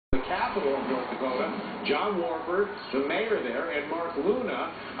The capital of North Dakota, John Warford, the mayor there, and Mark Luna,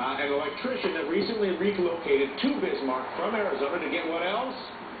 an electrician that recently relocated to Bismarck from Arizona to get what else?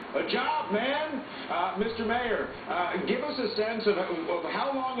 A job, man. Mr. Mayor, give us a sense of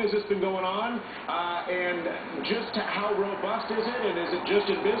how long has this been going on, and just how robust is it, and is it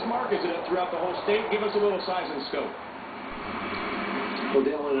just in Bismarck? Is it throughout the whole state? Give us a little size and scope. Well,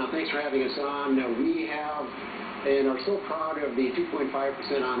 Dylan, thanks for having us on. We have and are so proud of the 2.5%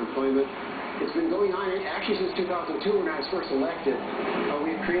 unemployment. It's been going on actually since 2002 when I was first elected.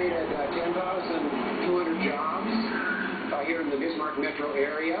 We've created 10,200 jobs here in the Bismarck metro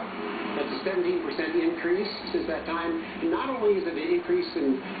area. That's a 17% increase since that time. Not only is it an increase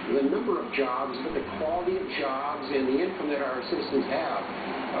in the number of jobs, but the quality of jobs and the income that our citizens have.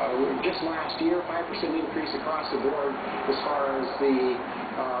 Just last year, 5% increase across the board as far as the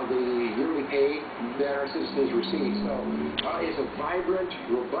yearly pay that our citizens receive. So it's a vibrant,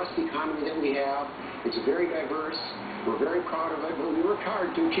 robust economy that we have. It's very diverse. We're very proud of it, but we worked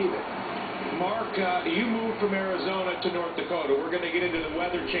hard to achieve it. Mark, you moved from Arizona to North Dakota. We're going to get into the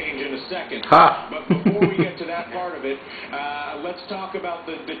weather change in a second. But before we get to that part of it, let's talk about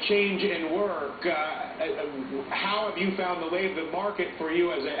the change in work. How have you found the labor market for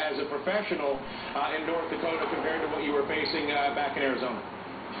you as a professional in North Dakota compared to what you were facing back in Arizona?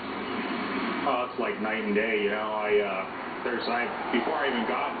 Oh, it's like night and day. You know, before I even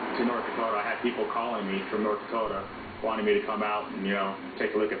got to North Dakota, I had people calling me from North Dakota wanting me to come out and, you know,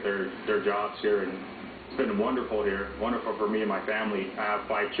 take a look at their jobs here, and it's been wonderful here, wonderful for me and my family. I have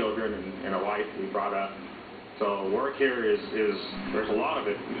 5 children and a wife we brought up. So work here is there's a lot of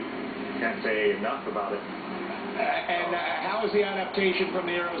it. Can't say enough about it. And how is the adaptation from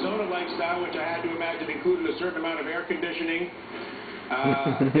the Arizona lifestyle, which I had to imagine included a certain amount of air conditioning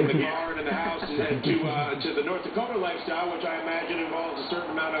in the car and in the house, to the North Dakota lifestyle, which I imagine involves a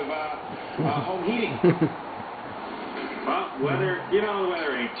certain amount of home heating? Well, weather, you know, the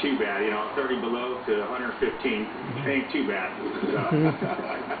weather ain't too bad. You know, 30 below to 115 ain't too bad. So,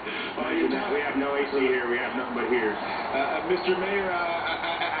 well, we have no AC here. We have nothing but heaters. Mr. Mayor,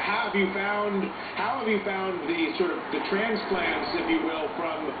 how have you found the sort of the transplants, if you will,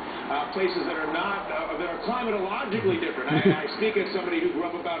 from places that are not that are climatologically different? I speak as somebody who grew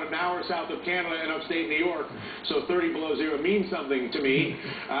up about an hour south of Canada in upstate New York, so 30 below zero means something to me.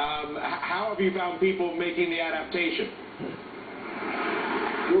 How have you found people making the adaptation?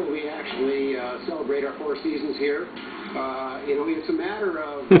 Well, we actually celebrate our 4 seasons here. You know, it's a matter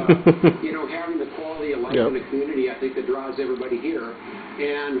of, you know, having the quality of life in the community, I think, that draws everybody here.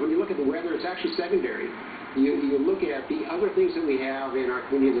 And when you look at the weather, it's actually secondary. You look at the other things that we have in our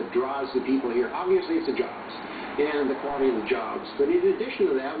community that draws the people here. Obviously, it's the jobs and the quality of the jobs. But in addition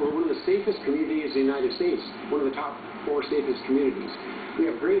to that, we're one of the safest communities in the United States, one of the top 4 safest communities. We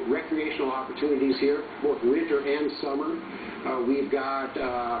have great recreational opportunities here, both winter and summer. We've got,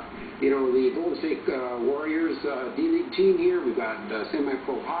 you know, the Golden State Warriors D-League team here. We've got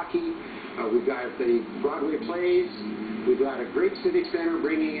semi-pro hockey. We've got the Broadway plays. We've got a great civic center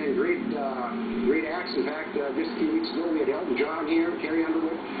bringing in great acts. In fact, just a few weeks ago, we had Elton John here, Carrie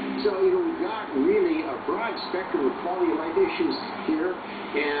Underwood. So, you know, we've got really a broad spectrum of quality of life issues here.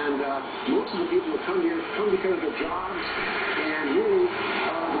 And most of the people who come here come because of their jobs. And really,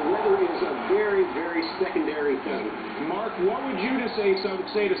 the weather is a very, very secondary thing. Mark, what would you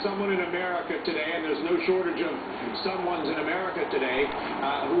say to someone in America today, and there's no shortage of someones in America today,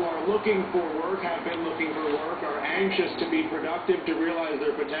 who are looking for work, have been looking for work, are anxious to be productive, to realize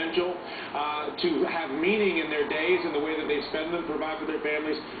their potential, to have meaning in their days and the way that they spend them, provide for their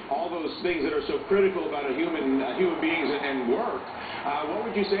families, all those things that are so critical about human beings and work. What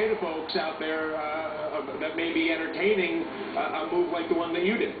would you say to folks out there that may be entertaining a move like the one that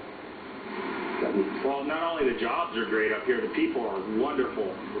you did? Well, not only the jobs are great up here, the people are wonderful.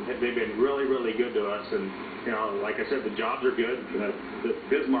 They've been really, really good to us. And, you know, like I said, the jobs are good. The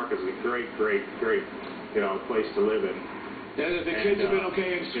Bismarck is a great, you know, place to live in. The kids have been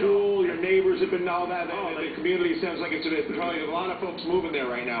okay in school, your neighbors have been all that. The community sounds like it's probably a lot of folks moving there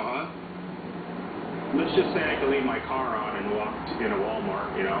right now, huh? Let's just say I could leave my car on and walk in a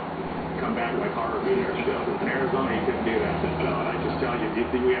Walmart, you know, come back, my car would be there still. In Arizona, you couldn't do that. So I just tell you,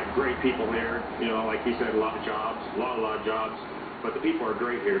 we have great people here. You know, like you said, a lot of jobs, a lot of jobs. But the people are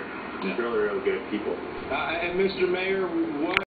great here. Really, really good people. And Mr. Mayor, what